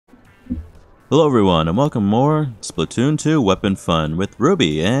Hello everyone and welcome more Splatoon 2 Weapon Fun with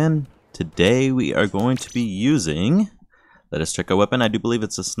Ruby, and today we are going to be using, let us check our weapon. I do believe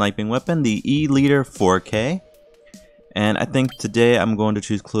it's a sniping weapon, the E-Liter 4K, and I think today I'm going to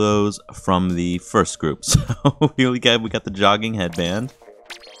choose clothes from the first group. So we got the jogging headband.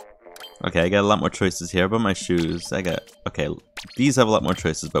 Okay, I got a lot more choices here. How about my shoes? Okay, these have a lot more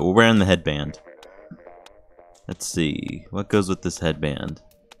choices, but we're wearing the headband. Let's see, what goes with this headband?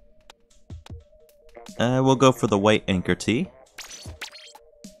 We'll go for the white anchor tee.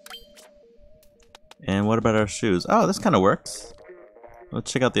 And what about our shoes? Oh, this kind of works.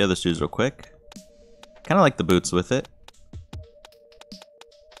 Let's check out the other shoes real quick. Kind of like the boots with it.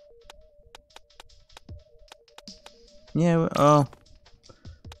 Yeah,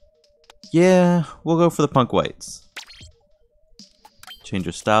 yeah, we'll go for the punk whites. Change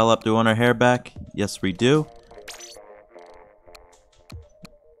our style up. Do we want our hair back? Yes, we do.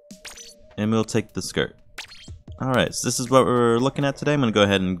 And we'll take the skirt. Alright, so this is what we're looking at today. I'm going to go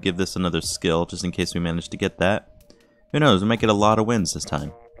ahead and give this another skill, just in case we manage to get that. Who knows, we might get a lot of wins this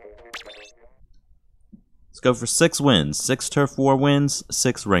time. Let's go for 6 wins. 6 Turf War wins,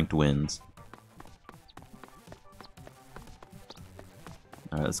 6 ranked wins.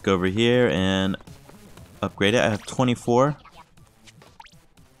 Alright, let's go over here and upgrade it. I have 24.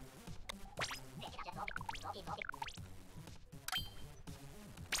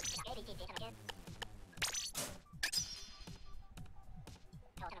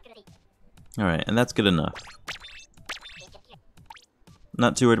 Alright, and that's good enough.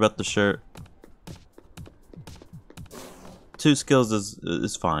 Not too worried about the shirt. 2 skills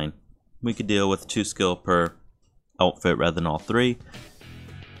is fine. We could deal with 2 skill per outfit rather than all 3.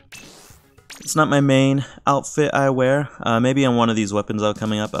 It's not my main outfit I wear. Maybe on one of these weapons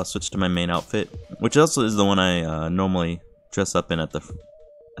coming up, I'll switch to my main outfit, which also is the one I normally dress up in at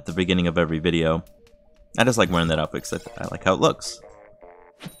the beginning of every video. I just like wearing that outfit because I like how it looks.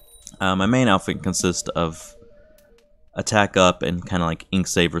 My main outfit consists of attack up and kind of like ink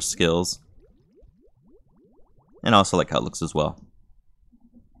saver skills, and I also like how it looks as well.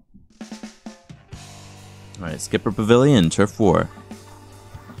 Alright, Skipper Pavilion, Turf War.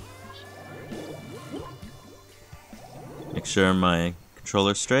 Make sure my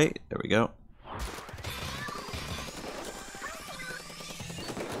controller's straight. There we go.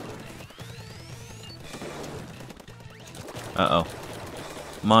 Uh-oh.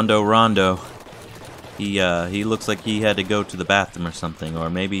 Mondo Rondo. He looks like he had to go to the bathroom or something, or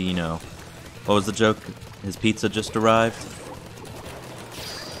maybe, you know, what was the joke? His pizza just arrived?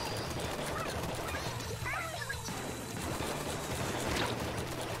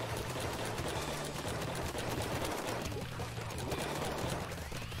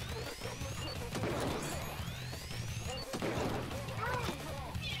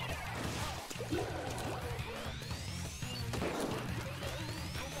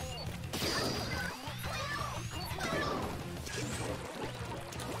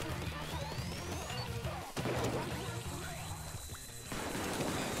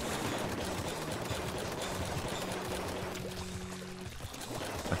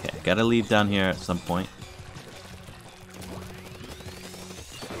 Okay, gotta leave down here at some point.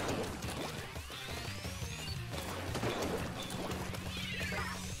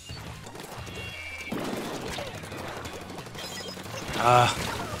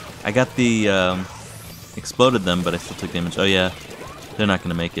 I got the, exploded them, but I still took damage. Oh yeah, they're not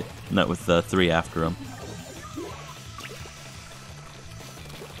gonna make it. Not with 3 after them.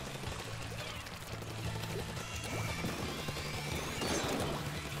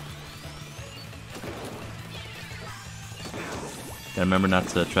 Gotta remember not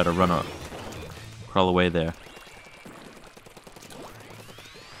to try to run or crawl away there.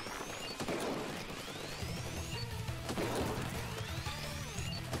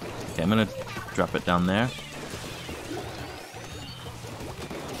 Okay, I'm gonna drop it down there.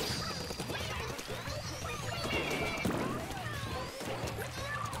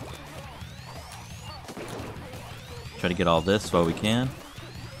 Try to get all this while we can.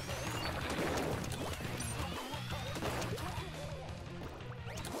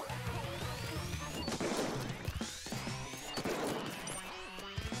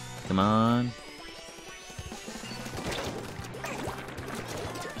 Come on.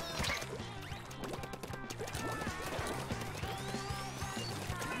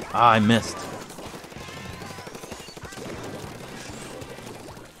 Ah, I missed.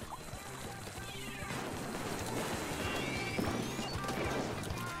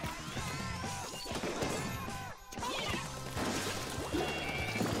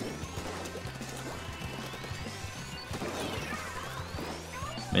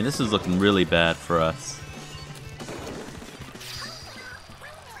 I mean, this is looking really bad for us.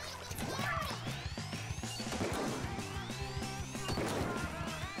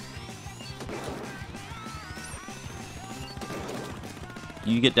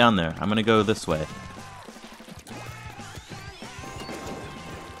 You get down there. I'm gonna go this way.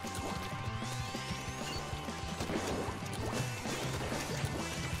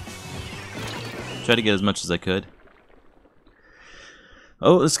 Try to get as much as I could.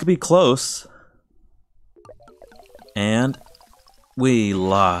 Oh, this could be close. And we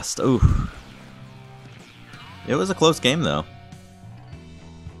lost. Ooh. It was a close game though.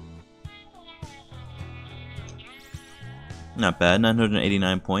 Not bad,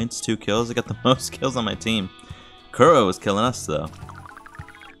 989 points, 2 kills. I got the most kills on my team. Kuro was killing us though.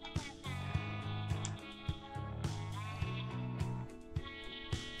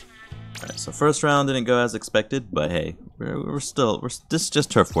 Alright, so first round didn't go as expected, but hey, this is just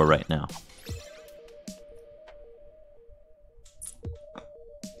turf war right now.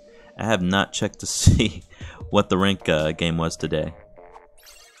 I have not checked to see what the rank game was today.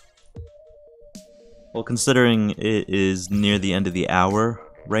 Well, considering it is near the end of the hour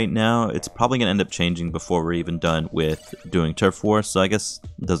right now, it's probably going to end up changing before we're even done with doing Turf War, so I guess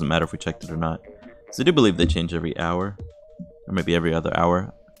it doesn't matter if we checked it or not. So I do believe they change every hour, or maybe every other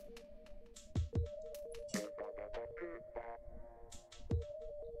hour.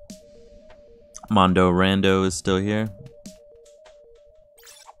 Mondo Rando is still here.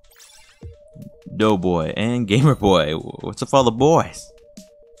 Doughboy and Gamer Boy. What's up with all the boys?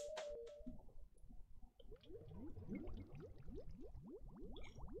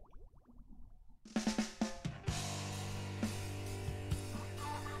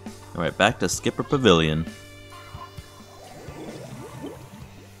 Alright, back to Skipper Pavilion.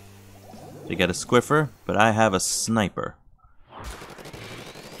 They got a Squiffer, but I have a Sniper.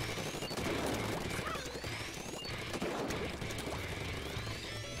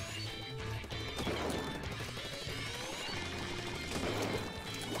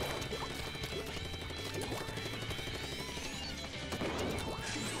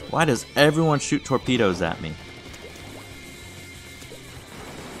 Why does everyone shoot torpedoes at me?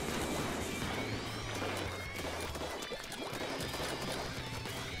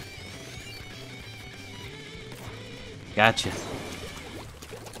 Gotcha.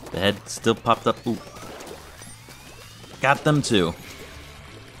 The head still popped up. Ooh. Got them too.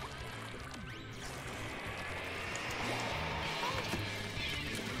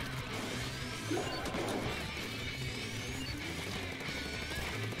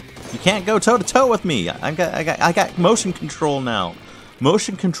 You can't go toe to toe with me. I got motion control now.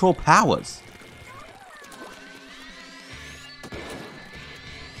 Motion control powers.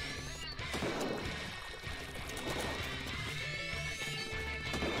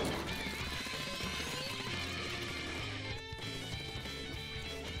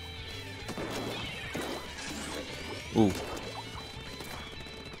 Ooh.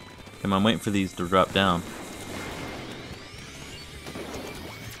 Come on, I'm waiting for these to drop down.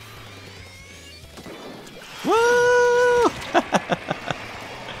 Woo!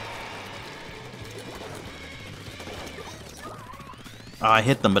 Oh, I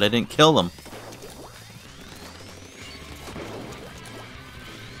hit them, but I didn't kill them.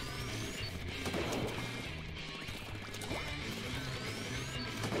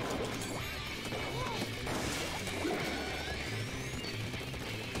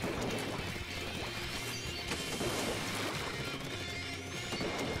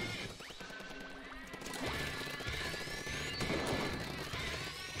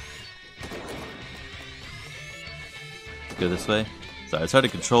 Go this way. Sorry, it's hard to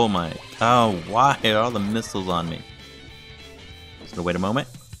control my... Oh, why are all the missiles on me? Just gonna wait a moment.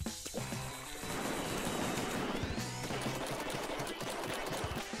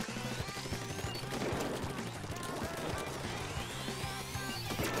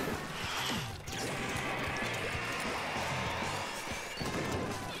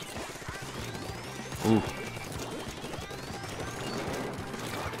 Ooh.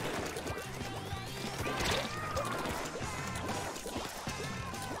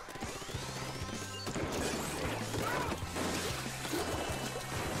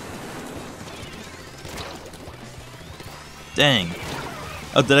 Dang.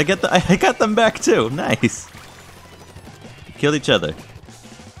 Oh, did I get the... I got them back too. Nice. Killed each other.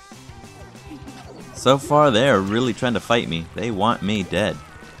 So far, they are really trying to fight me. They want me dead.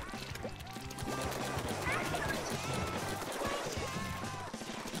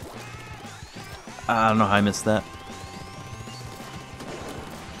 I don't know how I missed that.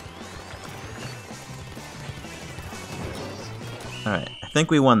 Alright, I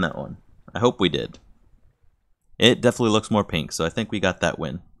think we won that one. I hope we did. It definitely looks more pink, so I think we got that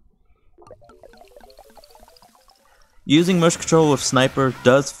win. Using motion control with Sniper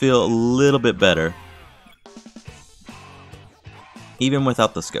does feel a little bit better. Even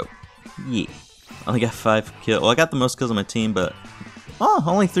without the scope. Yeah. I only got 5 kills. Well, I got the most kills on my team, but... Oh,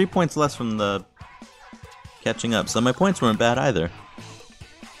 only 3 points less from the... catching up. So my points weren't bad either.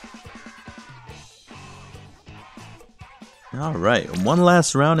 Alright, one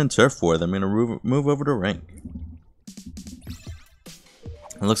last round in Turf War. Then I'm going to move over to rank.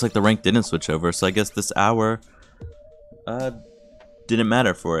 It looks like the rank didn't switch over, so I guess this hour... didn't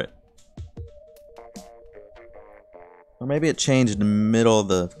matter for it. Or maybe it changed in the middle of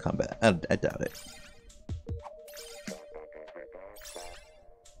the combat. I doubt it.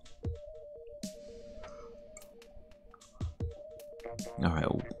 Alright.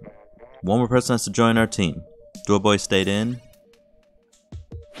 One more person has to join our team. Dual Boy stayed in.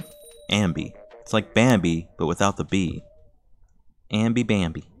 Ambi. It's like Bambi, but without the B. Ambi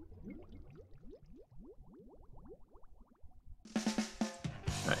Bambi.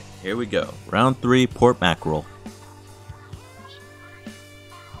 Alright, here we go. Round 3, Port Mackerel.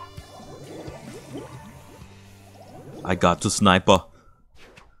 I got the sniper.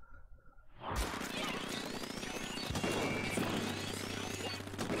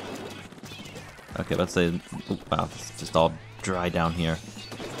 Okay, let's say, oh, wow, it's just all dry down here.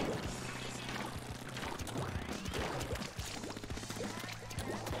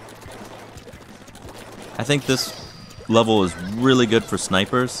 I think this level is really good for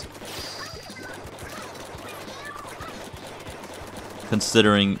snipers,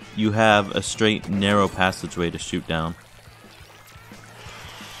 considering you have a straight, narrow passageway to shoot down.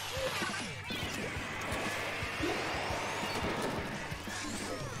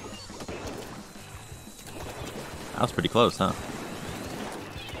 That was pretty close, huh?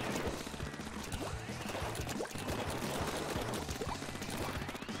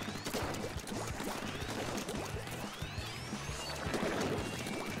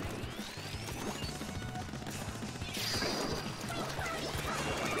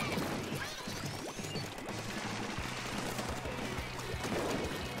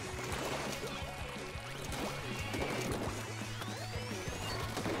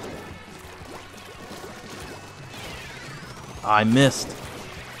 I missed.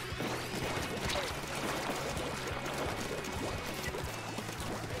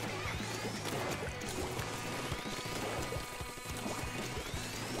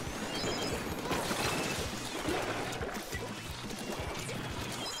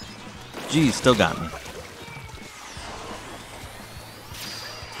 Geez, still got me.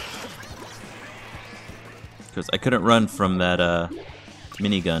 Because I couldn't run from that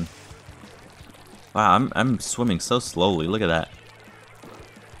minigun. Wow, I'm swimming so slowly. Look at that.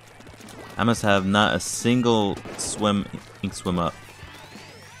 I must have not a single ink swim up.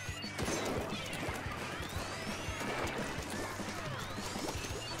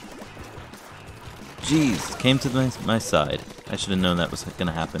 Jeez, came to my side. I should have known that was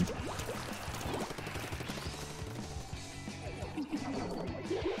gonna happen.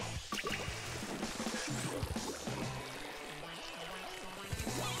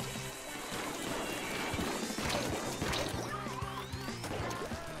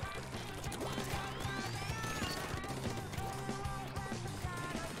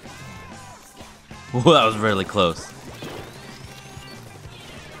 Whoa, that was really close.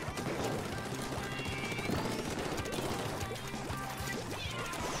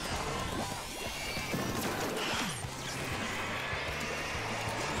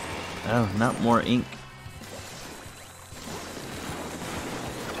 Oh, not more ink.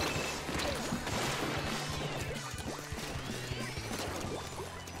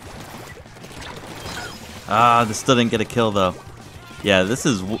 Ah, this still didn't get a kill though. Yeah, this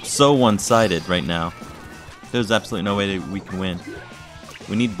is so one-sided right now. There's absolutely no way that we can win.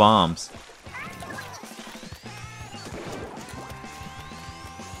 We need bombs.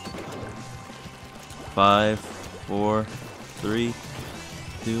 Five, 4, 3,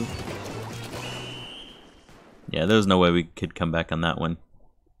 2. Yeah, there's no way we could come back on that one.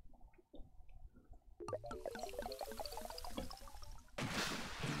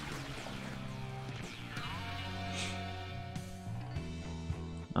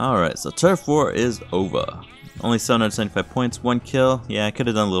 Alright, so Turf War is over. Only 775 points, 1 kill. Yeah, I could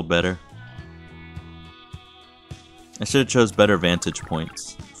have done a little better. I should have chose better vantage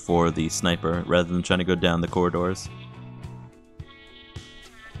points for the sniper rather than trying to go down the corridors.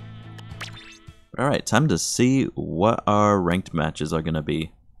 Alright, time to see what our ranked matches are going to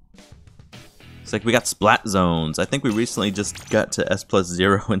be. Looks like we got splat zones. I think we recently just got to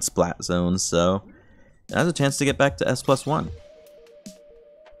S+0 in splat zones, so that's a chance to get back to S+1.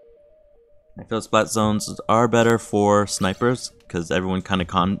 I feel splat zones are better for snipers because everyone kind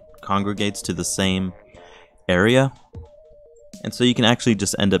of congregates to the same area, and so you can actually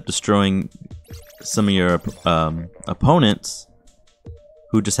just end up destroying some of your opponents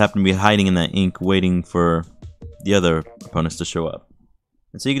who just happen to be hiding in that ink waiting for the other opponents to show up.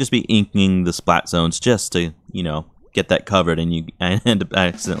 And so you can just be inking the splat zones just to, you know, get that covered, and you end up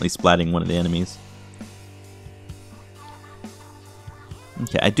accidentally splatting one of the enemies.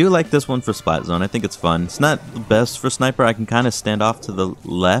 Okay, I do like this one for splat zone. I think it's fun. It's not the best for sniper. I can kind of stand off to the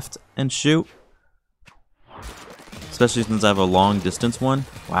left and shoot, especially since I have a long distance one.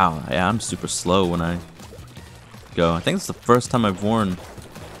 Wow, yeah, I'm super slow when I go. I think it's the first time I've worn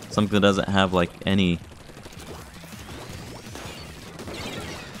something that doesn't have like any.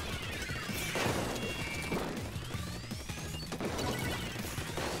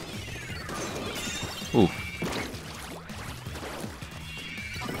 Ooh.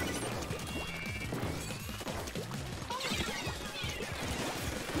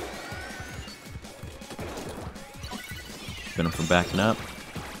 Got him from backing up.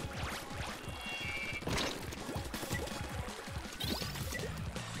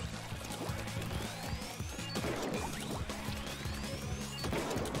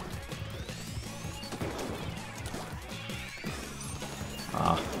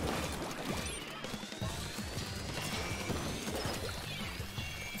 Ah.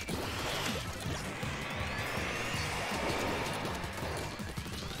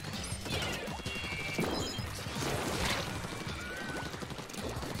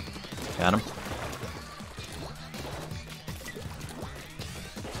 Got him.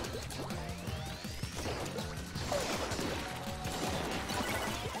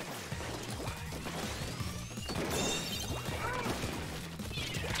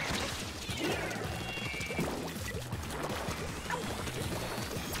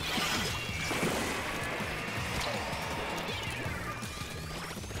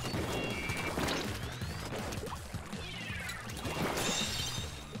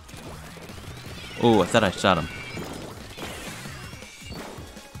 Oh, I thought I shot him.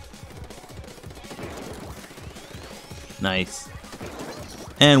 Nice.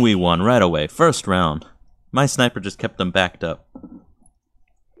 And we won right away. First round. My sniper just kept them backed up.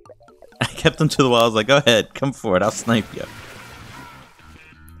 I kept them to the wall. I was like, go ahead, come forward, I'll snipe you.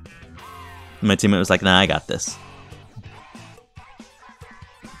 And my teammate was like, nah, I got this.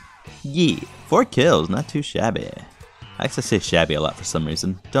 Yeah, 4 kills, not too shabby. I actually say shabby a lot for some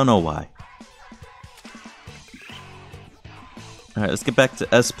reason. Don't know why. Alright, let's get back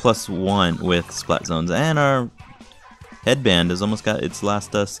to S+1 with splat zones. And our headband has almost got its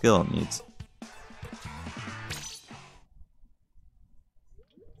last skill it needs.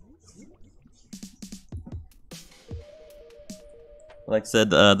 Like I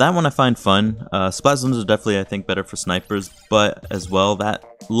said, that one I find fun. Splat zones are definitely, I think, better for snipers, but as well, that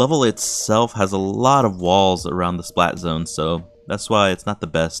level itself has a lot of walls around the splat zone, so that's why it's not the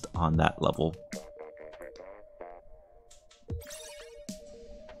best on that level.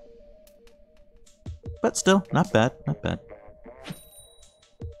 But still, not bad, not bad.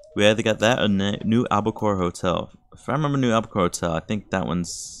 We either got that or New Albacore Hotel. If I remember New Albacore Hotel, I think that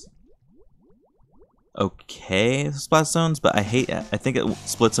one's okay, splat zones, but I think it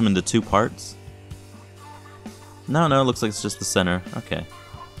splits them into 2 parts. No, it looks like it's just the center. Okay.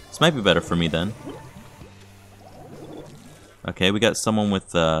 This might be better for me then. Okay, we got someone with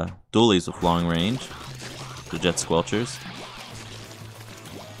dualies with long range. The jet squelchers.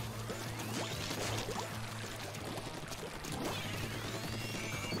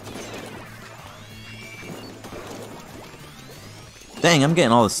 Dang, I'm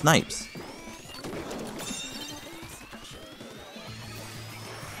getting all the snipes.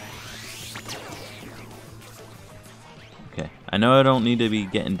 Okay, I know I don't need to be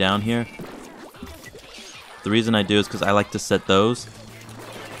getting down here. The reason I do is because I like to set those.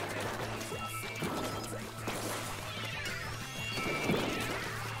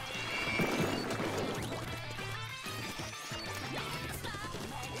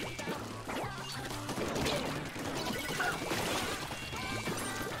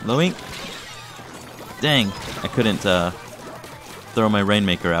 Low ink. Dang, I couldn't throw my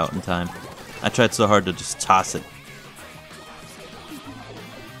Rainmaker out in time. I tried so hard to just toss it.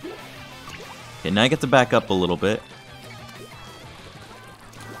 Okay, now I get to back up a little bit.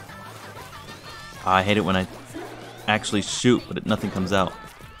 Oh, I hate it when I actually shoot, but nothing comes out.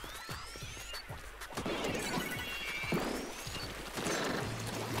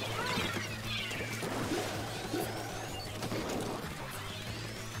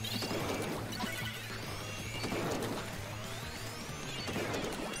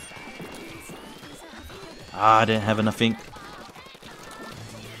 Ah, I didn't have enough ink.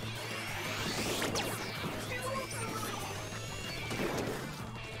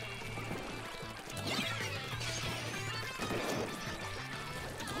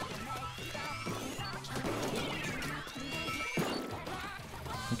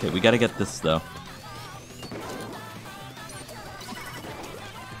 Okay, we gotta get this though.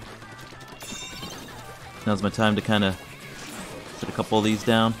 Now's my time to kind of set a couple of these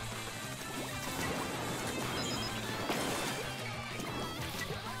down.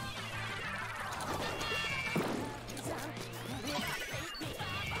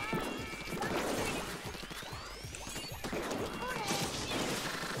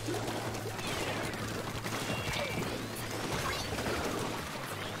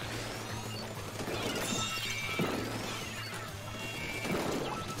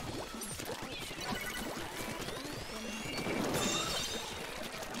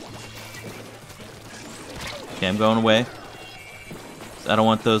 Okay, I'm going away. I don't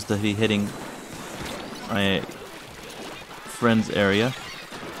want those to be hitting my friend's area.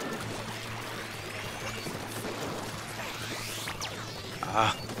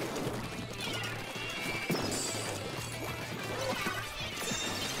 Ah.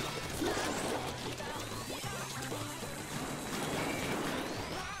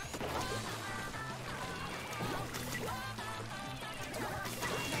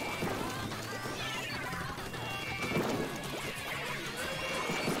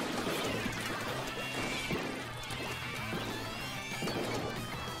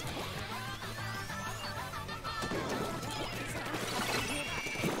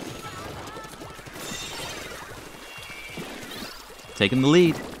 Taking the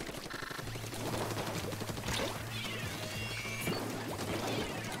lead.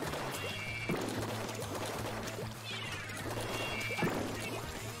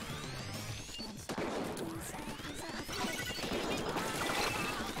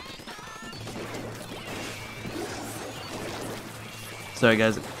 Sorry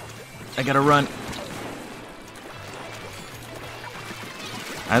guys, I gotta run.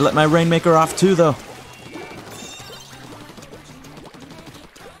 I let my Rainmaker off too though.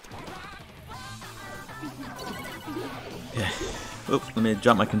 Oops, let me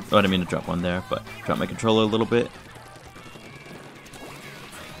drop my oh, I didn't mean to drop one there, but drop my controller a little bit.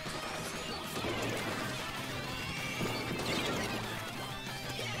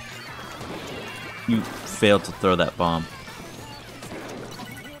 You failed to throw that bomb.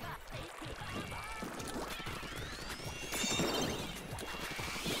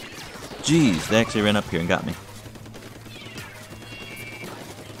 Jeez, they actually ran up here and got me.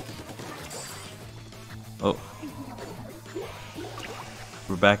 Oh.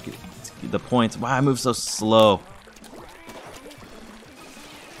 We're back at the points. Wow, I move so slow.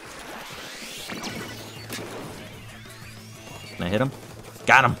 Can I hit him?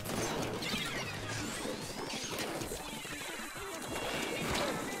 Got him!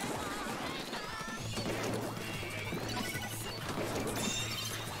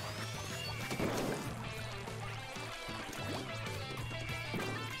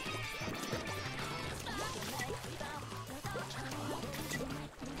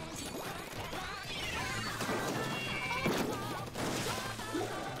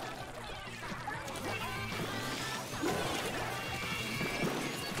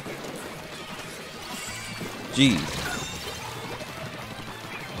 Jeez.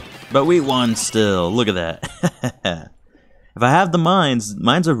 But we won still. Look at that. If I have the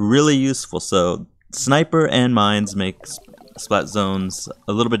mines are really useful. So sniper and mines make splat zones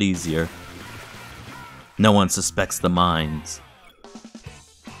a little bit easier. No one suspects the mines.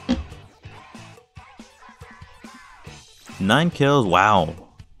 9 kills. Wow.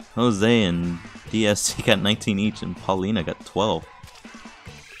 Jose and DSC got 19 each, and Paulina got 12.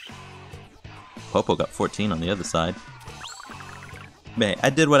 Popo got 14 on the other side. Man, I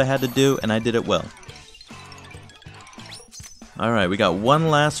did what I had to do, and I did it well. Alright, we got one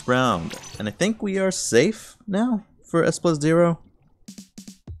last round. And I think we are safe now for S+0.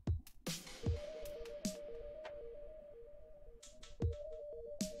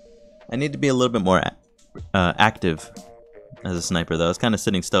 I need to be a little bit more active as a sniper, though. I was kind of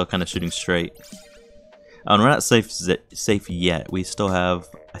sitting still, kind of shooting straight. Oh, and we're not safe yet. We still have...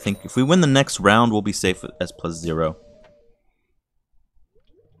 I think if we win the next round, we'll be safe with S+0.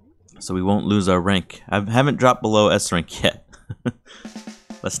 So we won't lose our rank. I haven't dropped below S rank yet.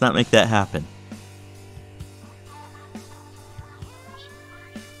 Let's not make that happen.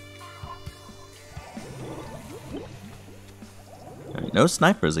 Alright, no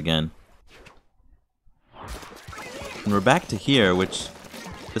snipers again. And we're back to here, which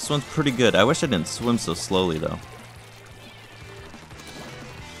This one's pretty good. I wish I didn't swim so slowly, though.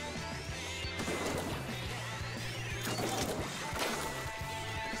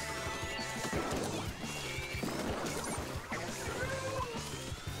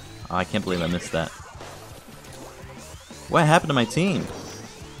 Oh, I can't believe I missed that. What happened to my team?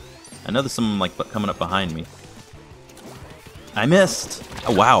 I know there's someone like coming up behind me. I missed!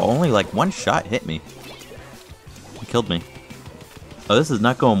 Oh wow, only like one shot hit me. It killed me. Oh, this is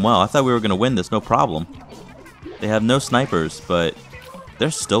not going well. I thought we were going to win this, no problem. They have no snipers, but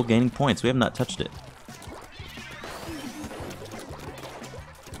they're still gaining points. We have not touched it.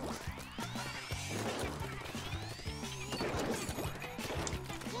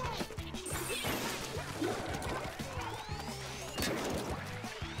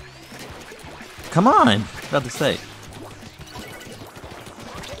 Come on! About to say.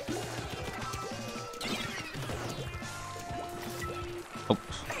 Oh.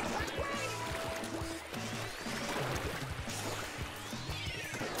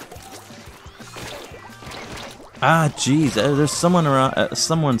 Ah, jeez. There's someone around.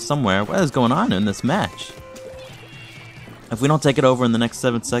 Someone somewhere. What is going on in this match? If we don't take it over in the next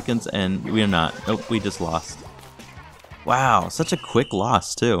 7 seconds, and we are not. Nope, we just lost. Wow, such a quick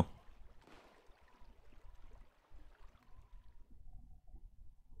loss too.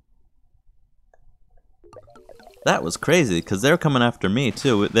 That was crazy, because they're coming after me,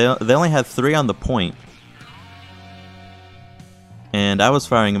 too. They only had 3 on the point. And I was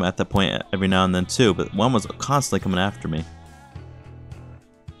firing them at that point every now and then, too, but one was constantly coming after me.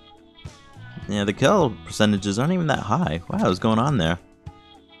 Yeah, the kill percentages aren't even that high. Wow, what's going on there?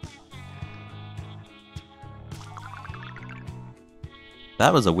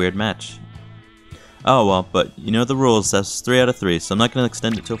 That was a weird match. Oh, well, but you know the rules. That's 3 out of 3, so I'm not going to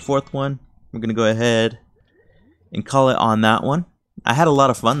extend it to a 4th one. We're going to go ahead and call it on that one. I had a lot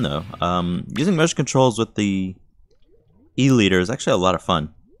of fun though. Using motion controls with the E-liter is actually a lot of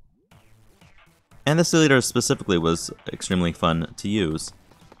fun. And this E-liter specifically was extremely fun to use.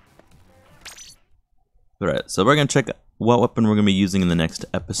 Alright, so we're going to check what weapon we're going to be using in the next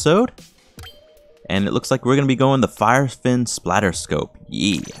episode. And it looks like we're going to be going the Fire Fin Splatter Scope.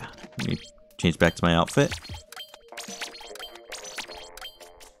 Yeah. Let me change back to my outfit.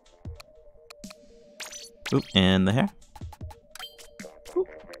 Oop, and the hair. Oop,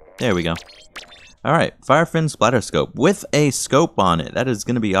 there we go. Alright, Fire Fin Splatter Scope with a scope on it. That is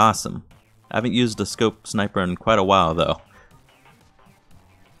going to be awesome. I haven't used a scope sniper in quite a while though.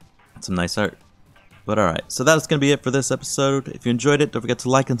 Some nice art. But alright, so that's going to be it for this episode. If you enjoyed it, don't forget to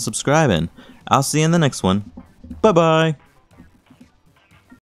like and subscribe, and I'll see you in the next one. Bye bye!